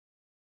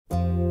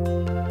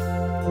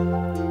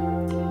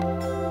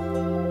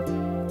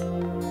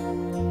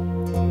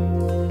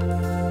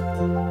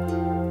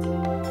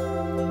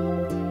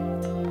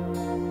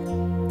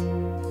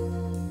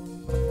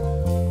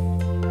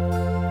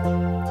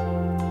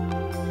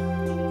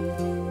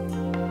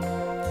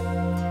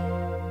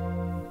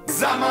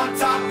I'm on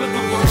top of the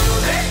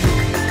world,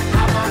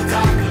 I'm on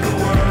top of the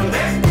world,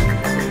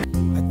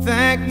 I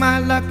thank my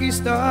lucky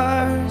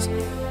stars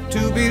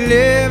to be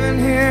living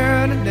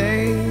here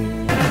today.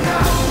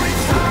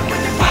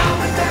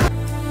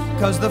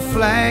 'Cause the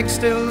flag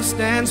still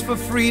stands for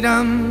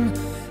freedom,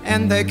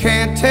 and they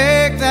can't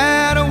take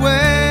that away.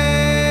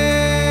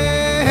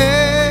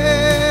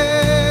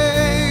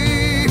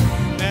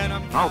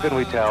 How can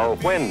we tell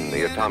when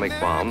the atomic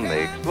bomb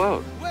may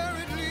explode?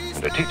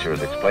 And a teacher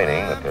is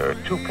explaining that there are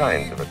two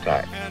kinds of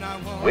attack,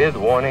 with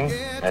warning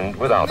and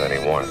without any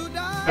warning.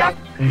 Duck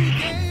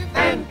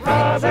and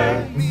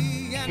cover.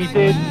 He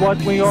did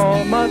what we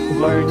all must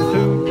learn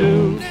to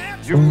do.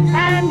 You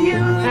and you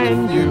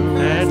and you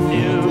and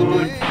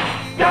you.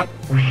 Duck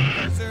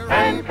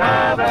and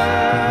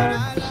cover.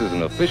 This is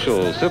an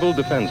official civil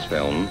defense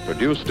film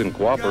produced in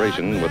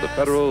cooperation with the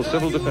Federal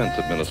Civil Defense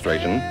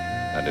Administration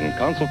and in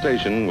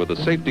consultation with the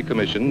Safety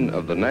Commission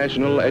of the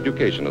National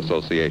Education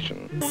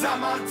Association.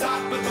 I'm on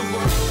top of the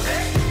world,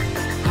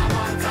 I'm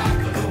on top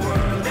of the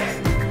world,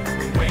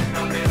 been waiting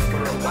on this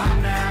for a while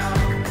now,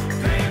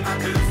 paying my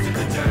dues to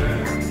the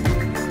dirt,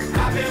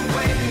 I've been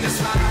waiting to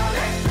smile.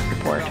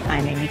 Report.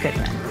 I'm Amy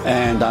Goodman.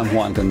 And I'm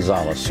Juan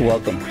Gonzalez.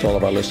 Welcome to all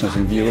of our listeners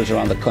and viewers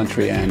around the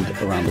country and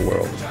around the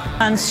world.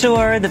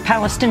 Mansour, the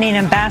Palestinian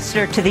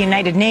ambassador to the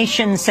United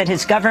Nations, said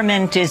his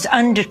government is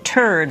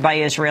undeterred by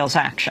Israel's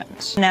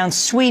actions.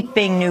 Announced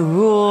sweeping new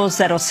rules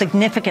that will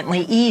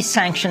significantly ease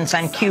sanctions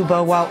on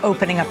Cuba while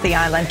opening up the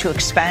island to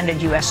expanded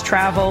U.S.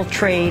 travel,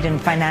 trade, and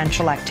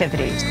financial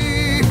activities.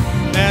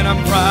 And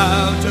I'm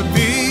proud to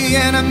be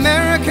an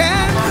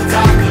American on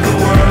top of the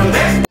world,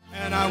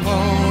 and I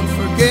won't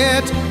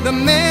forget the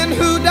men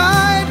who died.